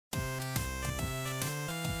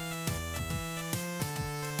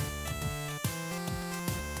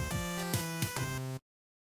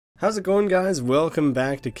How's it going, guys? Welcome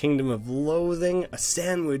back to Kingdom of Loathing. A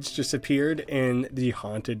sandwich just appeared in the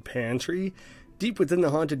haunted pantry. Deep within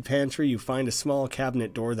the haunted pantry, you find a small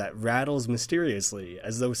cabinet door that rattles mysteriously,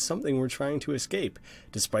 as though something were trying to escape.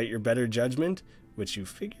 Despite your better judgment, which you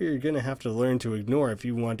figure you're going to have to learn to ignore if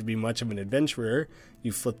you want to be much of an adventurer,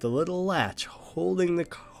 you flip the little latch, holding the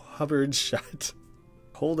cupboard shut.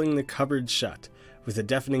 With a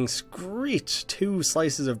deafening screech, 2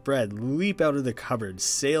 slices of bread leap out of the cupboard,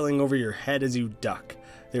 sailing over your head as you duck.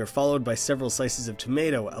 They are followed by several slices of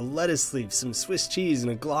tomato, a lettuce leaf, some Swiss cheese,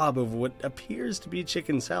 and a glob of what appears to be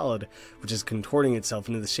chicken salad, which is contorting itself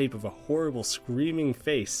into the shape of a horrible screaming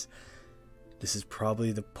face. This is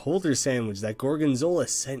probably the polter sandwich that Gorgonzola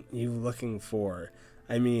sent you looking for.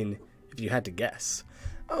 I mean, if you had to guess.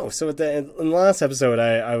 Oh, so in the last episode,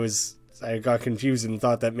 I got confused and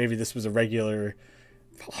thought that maybe this was a regular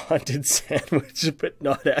haunted sandwich, but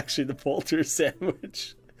not actually the polter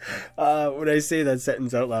sandwich. When I say that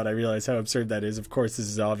sentence out loud, I realize how absurd that is. Of course, this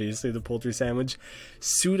is obviously the polter sandwich.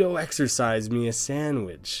 Pseudo-exercise me a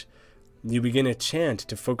sandwich. You begin a chant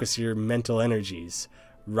to focus your mental energies.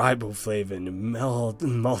 Riboflavin,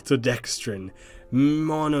 maltodextrin,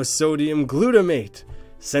 monosodium glutamate.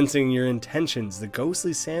 Sensing your intentions, the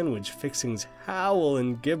ghostly sandwich fixings howl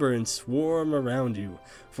and gibber and swarm around you,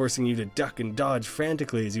 forcing you to duck and dodge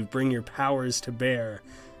frantically as you bring your powers to bear.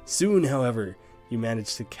 Soon, however, you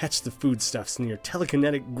manage to catch the foodstuffs in your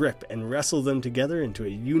telekinetic grip and wrestle them together into a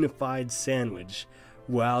unified sandwich,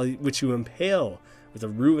 which you impale with a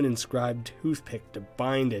ruin-inscribed toothpick to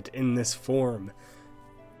bind it in this form.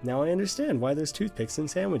 Now I understand why there's toothpicks in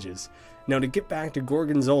sandwiches. Now to get back to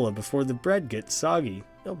Gorgonzola before the bread gets soggy.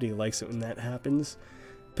 Nobody likes it when that happens.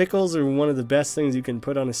 Pickles are one of the best things you can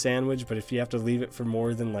put on a sandwich, but if you have to leave it for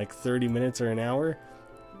more than like 30 minutes or an hour,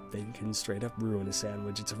 they can straight up ruin a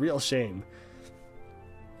sandwich. It's a real shame.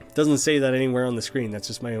 It doesn't say that anywhere on the screen, that's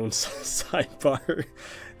just my own sidebar.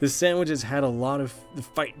 The sandwich has had a lot of the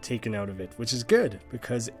fight taken out of it, which is good,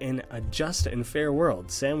 because in a just and fair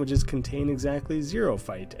world, sandwiches contain exactly 0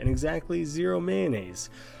 fight and exactly 0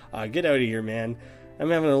 mayonnaise. Get out of here, man. I'm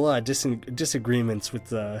having a lot of disagreements with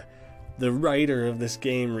the writer of this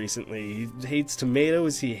game recently. He hates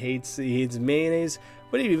tomatoes, he hates mayonnaise.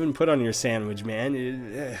 What do you even put on your sandwich, man?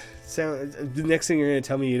 The next thing you're going to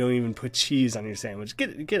tell me you don't even put cheese on your sandwich.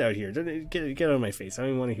 Get out here. Get out of my face. I don't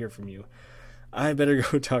even want to hear from you. I better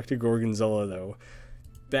go talk to Gorgonzola, though.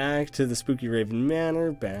 Back to the Spooky Raven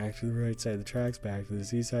Manor, back to the right side of the tracks, back to the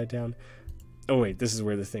seaside town. Oh wait, this is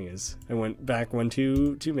where the thing is. I went back one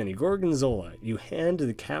too many. Gorgonzola. You hand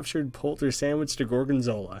the captured polter sandwich to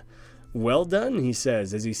Gorgonzola. Well done, he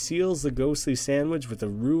says, as he seals the ghostly sandwich with a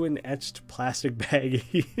ruin-etched plastic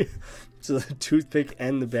baggie. So the toothpick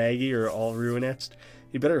and the baggie are all ruin-etched.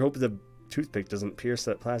 You better hope the toothpick doesn't pierce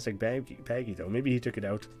that plastic baggie, though. Maybe he took it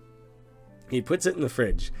out. He puts it in the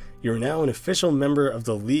fridge. You're now an official member of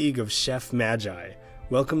the League of Chef Magi.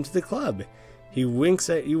 Welcome to the club. He winks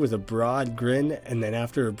at you with a broad grin, and then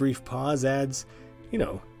after a brief pause adds, you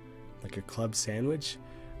know, like a club sandwich?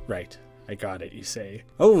 Right, I got it, you say.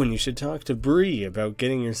 Oh, and you should talk to Bree about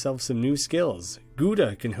getting yourself some new skills.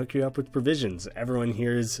 Gouda can hook you up with provisions. Everyone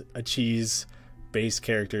here is a cheese-based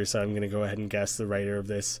character, so I'm going to go ahead and guess the writer of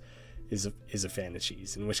this is a fan of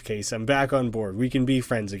cheese, in which case I'm back on board. We can be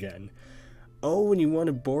friends again. Oh, and you want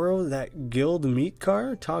to borrow that guild meat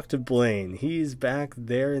car? Talk to Blaine. He's back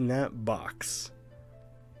there in that box.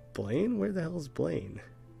 Blaine? Where the hell is Blaine?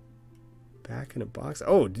 Back in a box?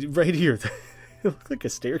 Oh, right here. It looked like a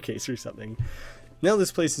staircase or something. Now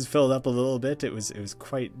this place is filled up a little bit. It was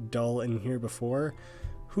quite dull in here before.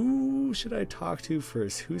 Who should I talk to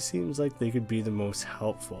first? Who seems like they could be the most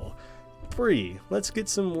helpful? Bree, let's get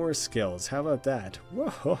some more skills. How about that?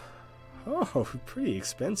 Whoa. Oh, pretty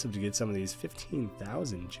expensive to get some of these.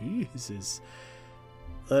 15,000, Jesus.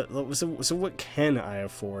 So what can I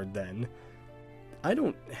afford then? I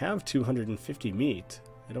don't have 250 meat.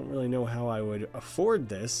 I don't really know how I would afford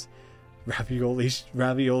this. Ravioli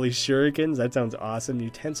shurikens, that sounds awesome.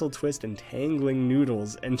 Utensil twist and tangling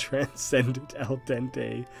noodles and transcendent al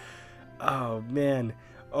dente. Oh, man.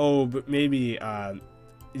 Oh, but maybe,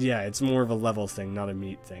 yeah, it's more of a level thing, not a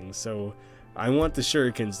meat thing. So I want the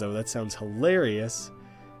shurikens, though. That sounds hilarious.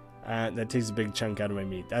 That takes a big chunk out of my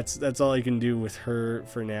meat. That's all I can do with her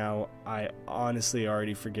for now. I honestly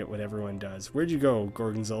already forget what everyone does. Where'd you go,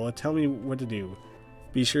 Gorgonzola? Tell me what to do.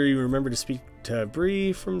 Be sure you remember to speak to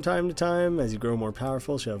Bree from time to time. As you grow more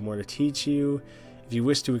powerful, she'll have more to teach you. If you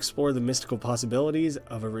wish to explore the mystical possibilities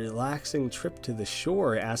of a relaxing trip to the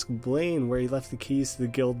shore, ask Blaine where he left the keys to the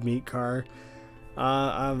guild meat car.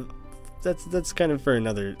 That's kind of for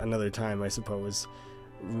another time, I suppose.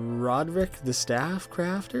 Roderick the Staff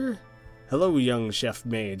Crafter? Hello, young chef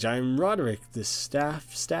mage. I'm Roderick the Staff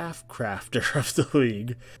Crafter of the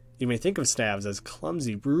League. You may think of staves as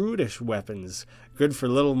clumsy, brutish weapons, good for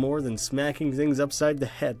little more than smacking things upside the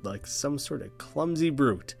head like some sort of clumsy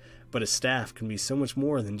brute. But a staff can be so much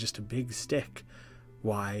more than just a big stick.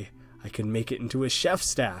 Why, I can make it into a chef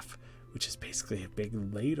staff, which is basically a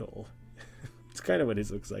big ladle. It's kind of what it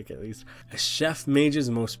looks like, at least. A chef mage's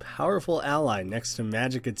most powerful ally next to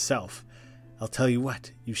magic itself. I'll tell you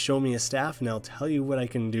what, you show me a staff and I'll tell you what I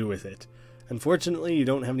can do with it. Unfortunately, you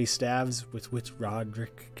don't have any staves with which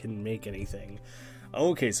Roderick can make anything.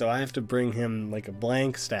 Okay, so I have to bring him like a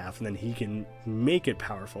blank staff and then he can make it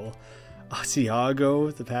powerful.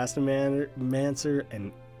 Asiago, the Pastomancer,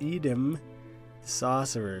 and Edom, the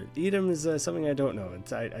Sorcerer. Edom is something I don't know.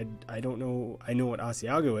 I don't know. I know what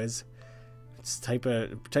Asiago is. It's type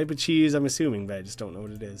of cheese, I'm assuming, but I just don't know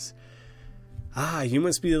what it is. Ah, you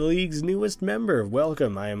must be the League's newest member.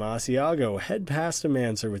 Welcome, I am Asiago, head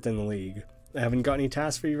Pastomancer within the League. I haven't got any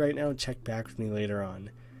tasks for you right now. Check back with me later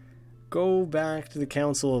on. Go back to the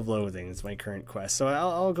Council of Loathing is my current quest, so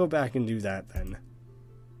I'll go back and do that then.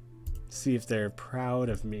 See if they're proud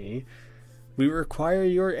of me. We require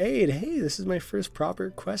your aid. Hey, this is my first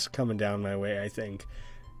proper quest coming down my way, I think.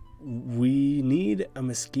 We need a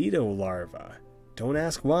mosquito larva. Don't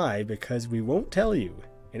ask why, because we won't tell you.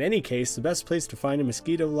 In any case, the best place to find a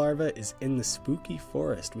mosquito larva is in the spooky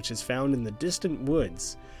forest, which is found in the distant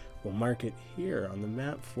woods. We'll mark it here on the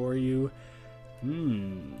map for you.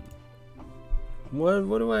 What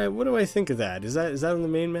do I think of that? Is that on the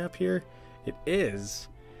main map here? It is.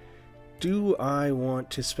 Do I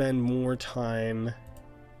want to spend more time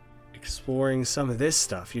exploring some of this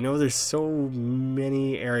stuff? You know, there's so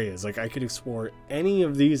many areas. Like, I could explore any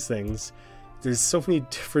of these things. There's so many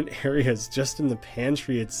different areas just in the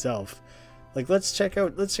pantry itself. Like, let's check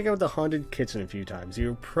out the haunted kitchen a few times.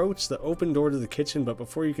 You approach the open door to the kitchen, but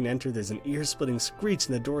before you can enter, there's an ear-splitting screech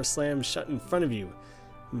and the door slams shut in front of you.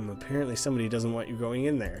 Apparently somebody doesn't want you going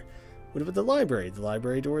in there. What about the library? The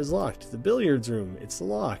library door is locked. The billiards room, it's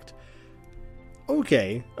locked.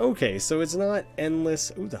 Okay, so it's not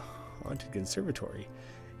endless. Ooh, the haunted conservatory.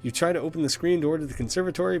 You try to open the screen door to the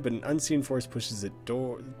conservatory, but an unseen force pushes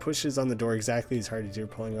on the door exactly as hard as you're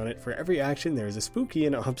pulling on it. For every action, there is a spooky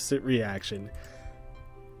and opposite reaction.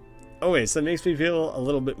 Okay, so that makes me feel a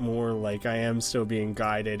little bit more like I am still being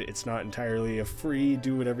guided. It's not entirely a free,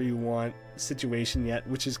 do whatever you want situation yet,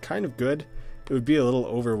 which is kind of good. It would be a little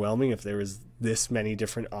overwhelming if there was this many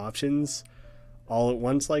different options all at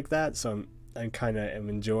once like that, so I kind of am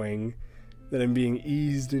enjoying that I'm being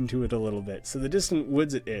eased into it a little bit. So the distant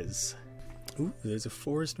woods it is. Ooh, there's a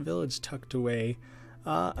forest village tucked away.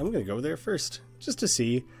 I'm gonna go there first, just to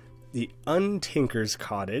see. The Untinker's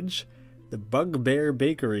Cottage, the Bugbear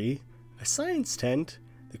Bakery, a science tent,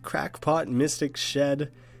 the Crackpot Mystic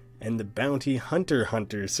Shed, and the Bounty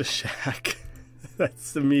Hunter's shack.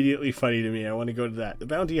 That's immediately funny to me. I want to go to that. The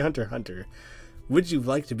Bounty Hunter. Would you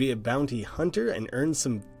like to be a bounty hunter and earn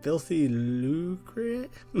some filthy lucre?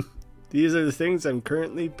 These are the things I'm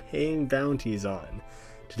currently paying bounties on.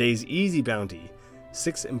 Today's easy bounty: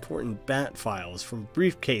 6 important bat files from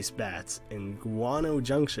briefcase bats in Guano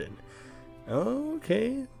Junction.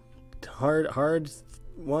 Okay. Hard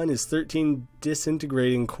one is 13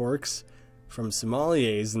 disintegrating corks from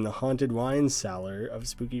sommeliers in the haunted wine cellar of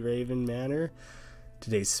Spooky Raven Manor.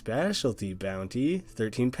 Today's specialty bounty: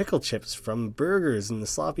 13 pickle chips from burgers in the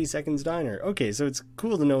Sloppy Seconds Diner. Okay, so it's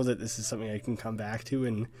cool to know that this is something I can come back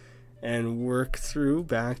to and work through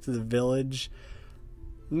back to the village.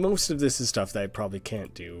 Most of this is stuff that I probably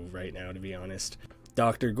can't do right now, to be honest.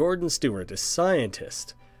 Dr. Gordon Stewart, a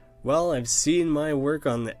scientist. Well, I've seen my work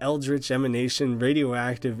on the Eldritch Emanation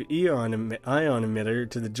radioactive ion emitter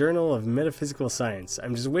to the Journal of Metaphysical Science.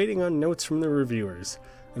 I'm just waiting on notes from the reviewers.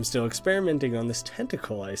 I'm still experimenting on this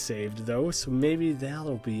tentacle I saved, though, so maybe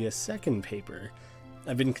that'll be a second paper.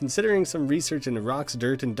 I've been considering some research into rocks,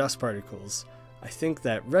 dirt, and dust particles. I think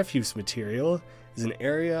that refuse material is an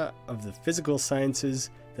area of the physical sciences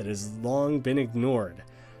that has long been ignored.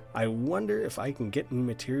 I wonder if I can get any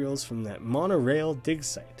materials from that monorail dig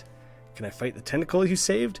site. Can I fight the tentacle you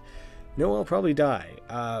saved? No, I'll probably die.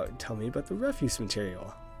 Tell me about the refuse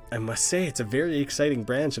material. I must say, it's a very exciting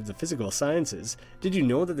branch of the physical sciences. Did you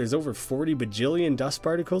know that there's over 40 bajillion dust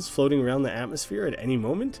particles floating around the atmosphere at any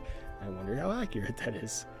moment? I wonder how accurate that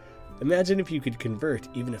is. Imagine if you could convert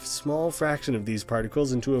even a small fraction of these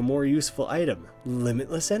particles into a more useful item.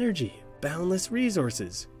 Limitless energy, boundless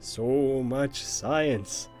resources, so much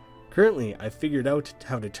science. Currently, I've figured out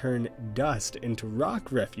how to turn dust into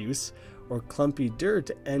rock refuse or clumpy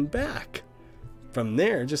dirt and back. From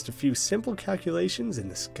there, just a few simple calculations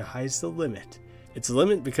and the sky's the limit. It's a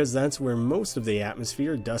limit because that's where most of the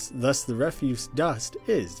atmosphere, thus the refuse dust,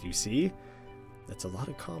 is, you see? That's a lot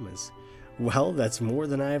of commas. Well, that's more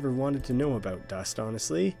than I ever wanted to know about dust,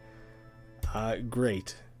 honestly.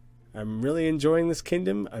 Great. I'm really enjoying this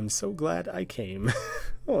kingdom. I'm so glad I came.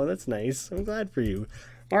 Oh, that's nice. I'm glad for you.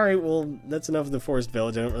 Alright, well, that's enough of the forest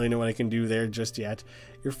village. I don't really know what I can do there just yet.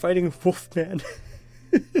 You're fighting Wolfman.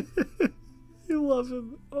 I love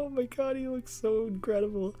him. Oh my god, he looks so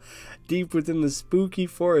incredible. Deep within the spooky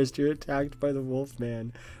forest, you're attacked by the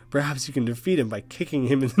Wolfman. Perhaps you can defeat him by kicking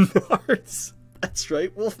him in the nards. That's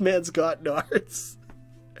right, Wolfman's got nards.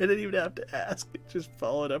 I didn't even have to ask. It just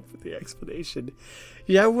followed up with the explanation.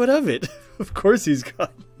 Yeah, what of it? Of course he's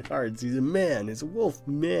got nards. He's a man. He's a wolf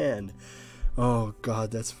man. Oh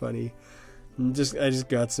god, that's funny. I just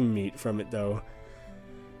got some meat from it though.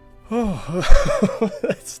 Oh,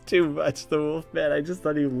 that's too much, the Wolfman. I just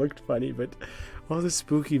thought he looked funny, but the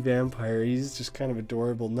spooky vampire, he's just kind of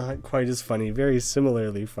adorable. Not quite as funny, very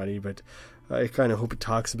similarly funny, but I kind of hope it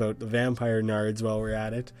talks about the vampire nards while we're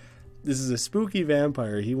at it. This is a spooky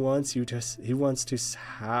vampire. He wants to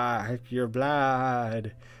suck your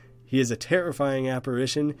blood. He is a terrifying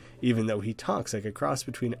apparition, even though he talks like a cross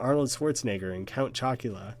between Arnold Schwarzenegger and Count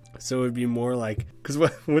Chocula. So it would be more like, because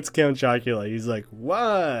what's Count Chocula? He's like,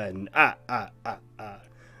 1,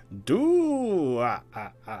 do,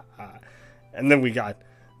 and then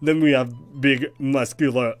we have big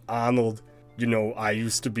muscular Arnold. You know, I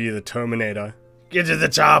used to be the Terminator. Get to the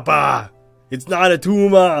chopper. It's not a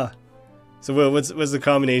tumor. So what's the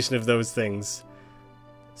combination of those things?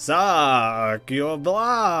 Suck your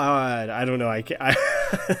blood. I don't know. I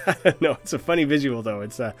don't know. It's a funny visual though.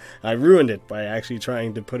 I ruined it by actually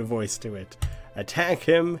trying to put a voice to it. Attack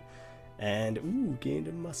him, and gained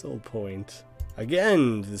a muscle point.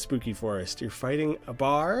 Again, the spooky forest. You're fighting a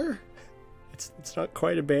bar. It's not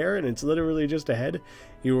quite a bear, and it's literally just a head.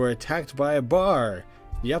 You were attacked by a bar.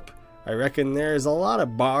 Yep, I reckon there's a lot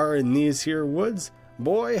of bar in these here woods.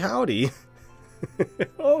 Boy, howdy.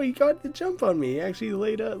 Oh, he got the jump on me. He actually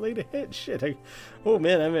laid a hit. Shit. Oh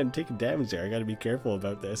man, I'm taking damage there. I gotta be careful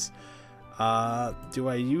about this. Do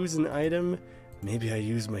I use an item? Maybe I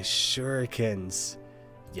use my shurikens.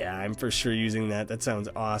 Yeah, I'm for sure using that. That sounds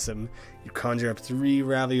awesome. You conjure up 3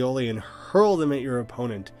 ravioli and hurl them at your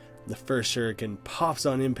opponent. The first shuriken pops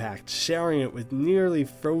on impact, showering it with nearly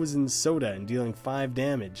frozen soda and dealing 5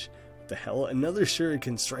 damage. The hell? Another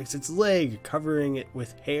shuriken strikes its leg, covering it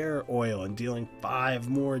with hair oil and dealing 5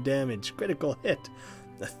 more damage. Critical hit.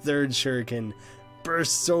 The third shuriken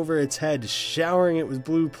bursts over its head, showering it with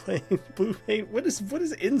blue paint. What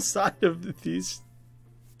is inside of these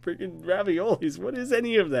freaking raviolis? What is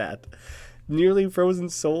any of that? Nearly frozen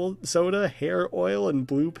soda, hair oil, and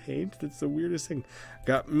blue paint? That's the weirdest thing.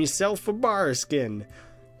 Got myself a bar skin.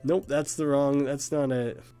 Nope, that's not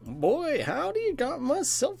a... Boy, howdy, you got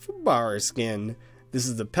myself a bar skin. This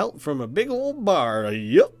is the pelt from a big old bar.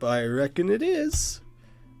 Yup, I reckon it is.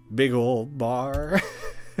 Big old bar.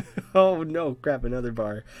 Oh no, crap, another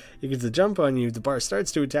bar. It gets a jump on you. The bar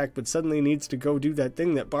starts to attack, but suddenly needs to go do that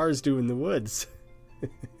thing that bars do in the woods.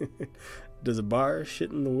 Does a bar shit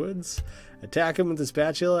in the woods? Attack him with the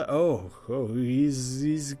spatula? Oh,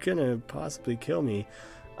 he's gonna possibly kill me.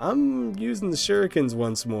 I'm using the shurikens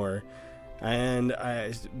once more. And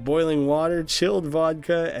boiling water, chilled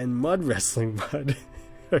vodka, and mud wrestling mud.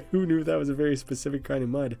 Who knew that was a very specific kind of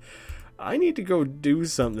mud? I need to go do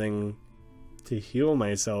something to heal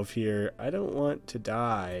myself here. I don't want to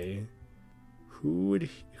die. Who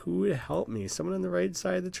would help me? Someone on the right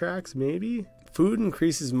side of the tracks, maybe? Food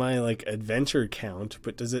increases my, adventure count,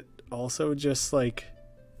 but does it also just,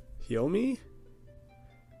 heal me?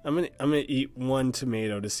 I'm gonna eat 1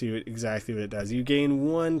 tomato to see exactly what it does. You gain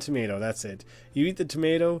 1 tomato, that's it. You eat the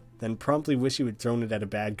tomato, then promptly wish you had thrown it at a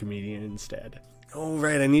bad comedian instead. Oh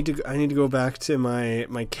right, I need to go back to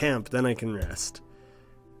my camp, then I can rest.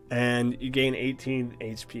 And you gain 18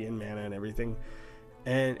 HP and mana and everything.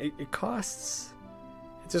 And it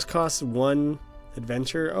just costs 1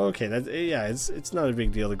 adventure. Oh, okay, it's not a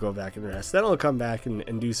big deal to go back and rest. Then I'll come back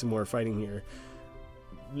and do some more fighting here.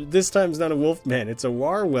 This time's not a wolfman, it's a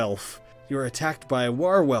warwolf. You're attacked by a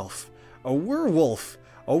warwolf. A werewolf.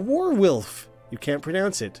 A warwolf. You can't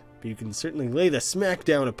pronounce it, but you can certainly lay the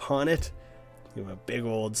smackdown upon it. Give him a big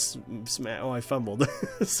old smack. Oh, I fumbled.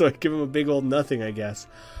 So I give him a big old nothing, I guess.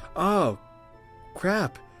 Oh,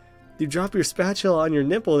 crap. You drop your spatula on your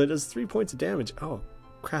nipple and it does 3 points of damage. Oh,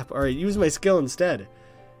 crap. Alright, use my skill instead.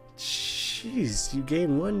 Jeez, you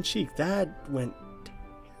gain 1 cheek. That went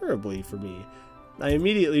terribly for me. I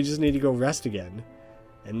immediately just need to go rest again.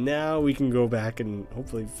 And now we can go back and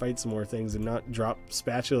hopefully fight some more things and not drop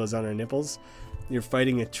spatulas on our nipples. You're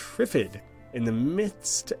fighting a Triffid. In the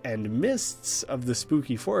midst and mists of the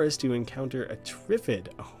spooky forest, you encounter a Triffid,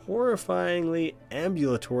 a horrifyingly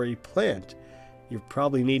ambulatory plant. You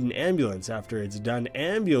probably need an ambulance after it's done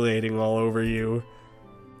ambulating all over you.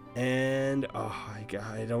 And, oh my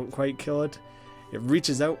god, I don't quite kill it. It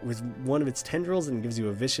reaches out with one of its tendrils and gives you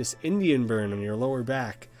a vicious Indian burn on your lower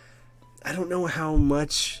back. I don't know how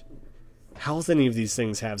much health any of these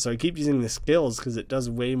things have, so I keep using the skills because it does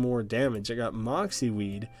way more damage. I got Moxie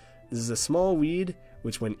Weed. This is a small weed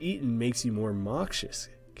which when eaten makes you more moxious.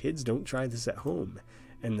 Kids, don't try this at home.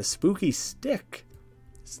 And the Spooky Stick.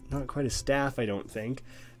 It's not quite a staff, I don't think.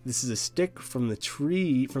 This is a stick from a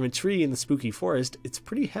tree in the spooky forest. It's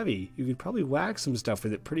pretty heavy. You could probably whack some stuff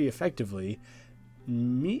with it pretty effectively.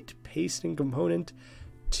 Meat pasting component,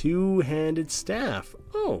 two-handed staff.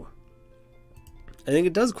 Oh, I think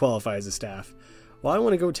it does qualify as a staff. Well, I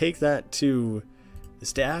want to go take that to the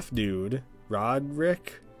staff dude,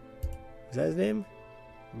 Roderick. Is that his name?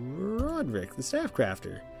 Roderick, the staff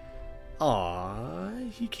crafter. Aw,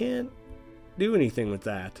 he can't do anything with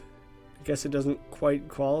that. I guess it doesn't quite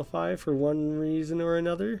qualify for one reason or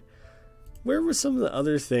another. Where were some of the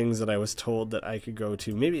other things that I was told that I could go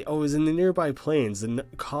to? Maybe, oh, it was in the nearby plains, the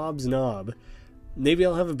Cobb's Knob. Maybe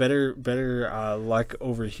I'll have a better luck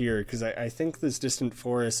over here, because I think this distant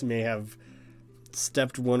forest may have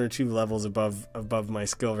stepped 1 or 2 levels above my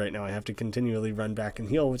skill right now. I have to continually run back and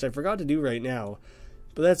heal, which I forgot to do right now.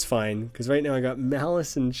 But that's fine, because right now I got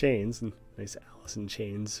Malice in Chains. And nice Alice in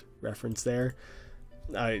Chains reference there.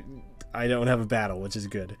 I don't have a battle, which is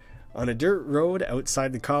good. On a dirt road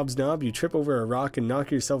outside the Cobb's Knob, you trip over a rock and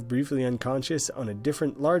knock yourself briefly unconscious on a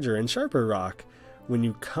different, larger, and sharper rock. When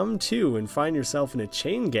you come to and find yourself in a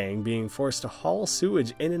chain gang being forced to haul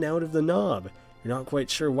sewage in and out of the knob. You're not quite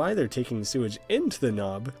sure why they're taking sewage into the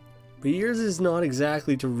knob, but yours is not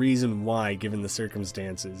exactly to reason why given the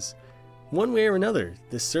circumstances. One way or another,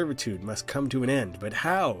 this servitude must come to an end, but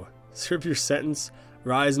how? Serve your sentence,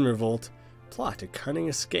 rise and revolt, plot a cunning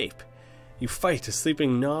escape. You fight a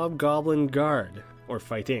sleeping knob goblin guard, or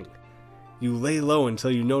fighting. You lay low until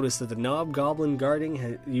you notice that the knob goblin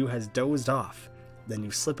guarding you has dozed off. Then you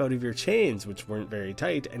slip out of your chains, which weren't very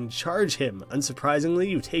tight, and charge him. Unsurprisingly,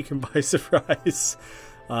 you take him by surprise.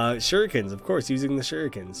 Shurikens, of course, using the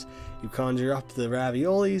shurikens. You conjure up the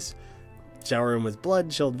raviolis, shower him with blood,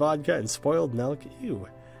 chilled vodka, and spoiled milk. Ew.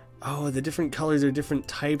 Oh, the different colors are different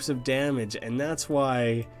types of damage, and that's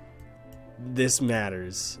why this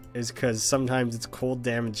matters, is because sometimes it's cold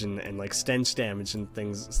damage and like stench damage and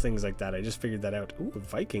things like that. I just figured that out. Ooh, a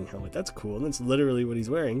Viking helmet, that's cool, and that's literally what he's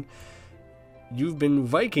wearing. You've been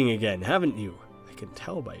Viking again, haven't you? I can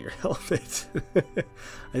tell by your helmet.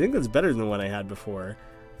 I think that's better than the one I had before,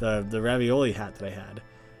 the ravioli hat that I had.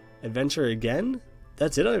 Adventure again?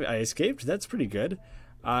 That's it, I escaped? That's pretty good.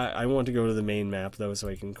 I want to go to the main map though so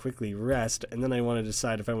I can quickly rest, and then I want to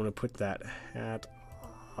decide if I want to put that hat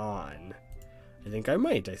on. I think I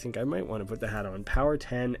might want to put the hat on. Power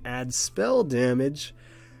 10 adds spell damage.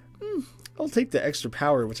 I'll take the extra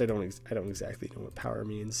power, which I don't exactly know what power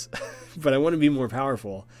means, but I want to be more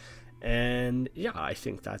powerful. And yeah, I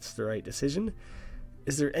think that's the right decision.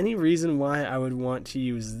 Is there any reason why I would want to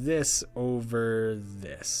use this over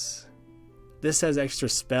this? This has extra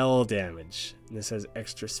spell damage, and this has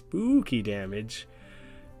extra spooky damage.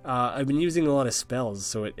 I've been using a lot of spells,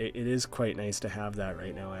 so it is quite nice to have that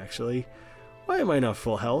right now, actually. Why am I not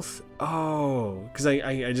full health? Oh, because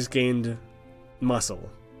I just gained muscle.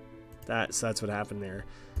 That's what happened there.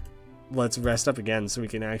 Let's rest up again so we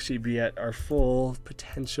can actually be at our full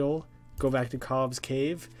potential. Go back to Cobb's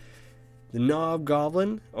Cave. The Knob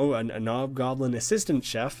Goblin. Oh, a Knob Goblin assistant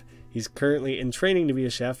chef. He's currently in training to be a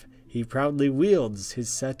chef. He proudly wields his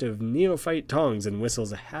set of neophyte tongs and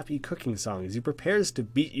whistles a happy cooking song as he prepares to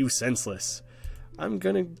beat you senseless. I'm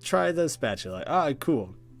gonna try the spatula. Ah,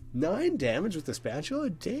 cool. 9 damage with the spatula?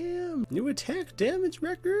 Damn. New attack damage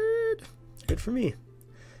record. Good for me.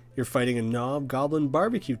 You're fighting a Knob Goblin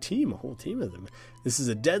barbecue team, a whole team of them. This is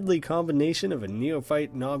a deadly combination of a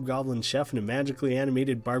neophyte Knob Goblin chef and a magically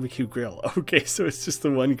animated barbecue grill. Okay, so it's just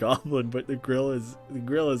the one goblin, but the grill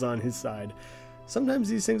is on his side. Sometimes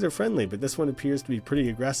these things are friendly, but this one appears to be pretty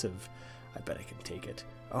aggressive. I bet I can take it.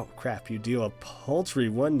 Oh crap, you deal a paltry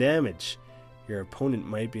 1 damage. Your opponent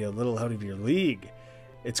might be a little out of your league.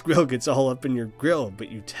 Its grill gets all up in your grill,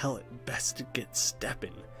 but you tell it best to get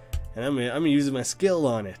stepping. And I'm gonna use my skill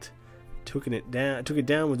on it. Took it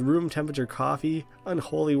down with room temperature coffee,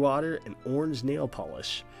 unholy water, and orange nail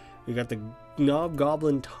polish. We got the Knob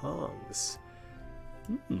Goblin tongs.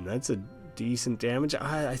 That's a decent damage.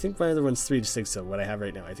 I think my other one's 3 to 6, so what I have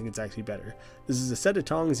right now, I think it's actually better. This is a set of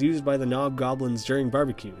tongs used by the knob goblins during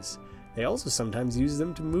barbecues. They also sometimes use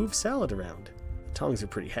them to move salad around. The tongs are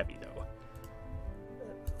pretty heavy though.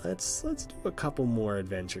 Let's do a couple more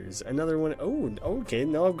adventures. Another one. Oh, okay,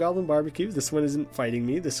 knob goblin barbecue. This one isn't fighting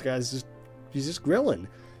me. This guy's he's just grilling.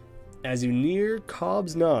 As you near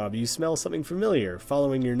Cobb's Knob, you smell something familiar.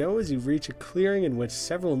 Following your nose, you reach a clearing in which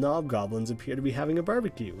several knob goblins appear to be having a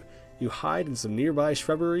barbecue. You hide in some nearby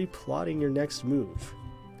shrubbery, plotting your next move.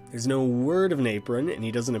 There's no word of an apron, and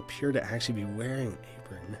he doesn't appear to actually be wearing an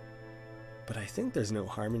apron. But I think there's no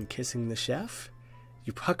harm in kissing the chef.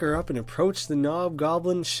 You pucker up and approach the knob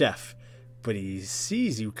goblin chef, but he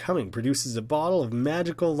sees you coming, produces a bottle of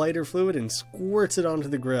magical lighter fluid, and squirts it onto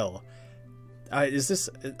the grill. I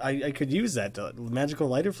could use that magical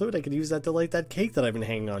lighter fluid. I could use that to light that cake that I've been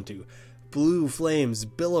hanging on to. Blue flames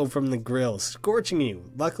billow from the grill, scorching you.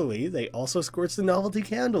 Luckily, they also scorch the novelty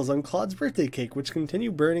candles on Claude's birthday cake, which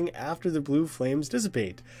continue burning after the blue flames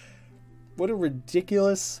dissipate. What a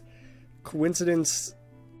ridiculous coincidence.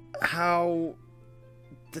 How...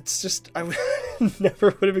 That's just... I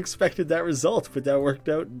never would have expected that result, but that worked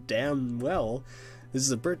out damn well. This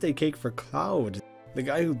is a birthday cake for Claude. The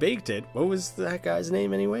guy who baked it, what was that guy's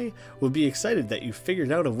name anyway, will be excited that you figured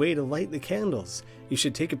out a way to light the candles. You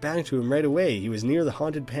should take it back to him right away. He was near the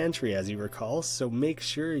haunted pantry, as you recall, so make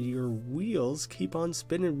sure your wheels keep on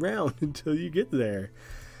spinning round until you get there.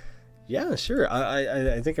 Yeah, sure.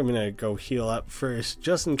 I think I'm going to go heal up first,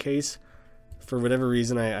 just in case, for whatever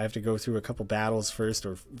reason, I have to go through a couple battles first,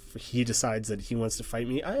 or he decides that he wants to fight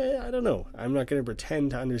me. I don't know. I'm not going to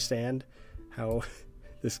pretend to understand how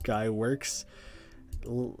this guy works.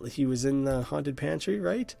 He was in the haunted pantry,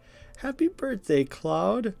 right? Happy birthday,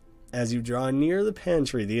 Claude. As you draw near the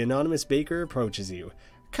pantry, the anonymous baker approaches you.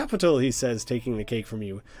 Capital, he says, taking the cake from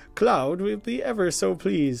you. Claude will be ever so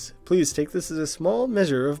pleased. Please take this as a small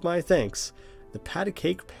measure of my thanks. The pat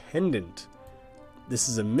cake pendant. This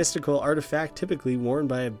is a mystical artifact typically worn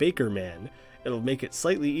by a baker man. It'll make it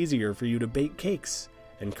slightly easier for you to bake cakes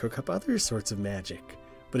and cook up other sorts of magic.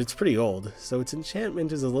 But it's pretty old, so its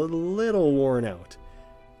enchantment is a little worn out.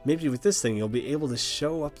 Maybe with this thing you'll be able to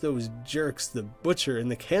show up those jerks, the butcher and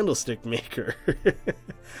the candlestick maker.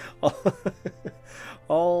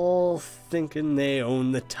 all thinking they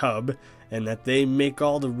own the tub and that they make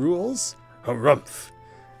all the rules. Harumph!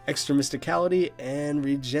 Extra mysticality and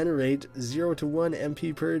regenerate 0 to 1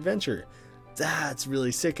 MP per adventure. That's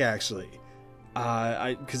really sick, actually.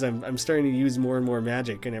 Because I'm starting to use more and more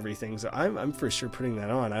magic and everything, so I'm for sure putting that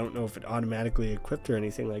on. I don't know if it automatically equipped or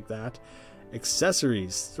anything like that.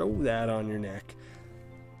 Accessories, throw that on your neck.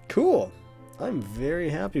 Cool. I'm very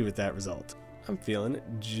happy with that result. I'm feeling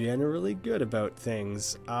generally good about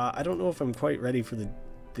things. I don't know if I'm quite ready for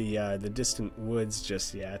the distant woods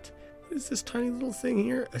just yet. What is this tiny little thing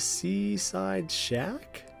here? A seaside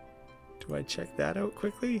shack? Do I check that out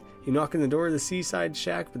quickly? You knock on the door of the seaside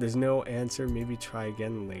shack, but there's no answer. Maybe try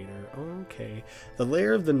again later. Okay. The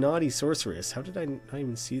lair of the naughty sorceress. How did I not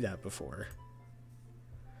even see that before?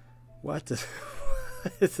 What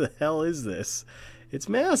the hell is this? It's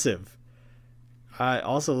massive.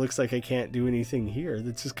 Also looks like I can't do anything here.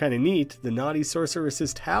 That's just kind of neat. The naughty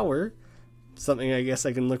sorceress's tower. Something I guess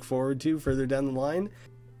I can look forward to further down the line.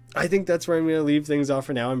 I think that's where I'm going to leave things off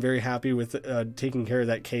for now. I'm very happy with taking care of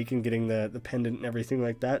that cake and getting the pendant and everything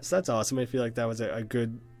like that. So that's awesome. I feel like that was a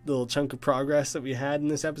good little chunk of progress that we had in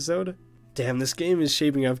this episode. Damn, this game is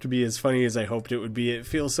shaping up to be as funny as I hoped it would be. It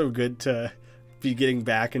feels so good to be getting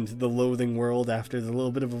back into the Loathing world after the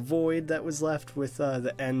little bit of a void that was left with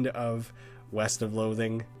the end of West of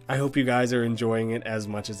Loathing. I hope you guys are enjoying it as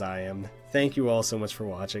much as I am. Thank you all so much for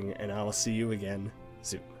watching, and I'll see you again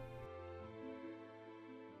soon.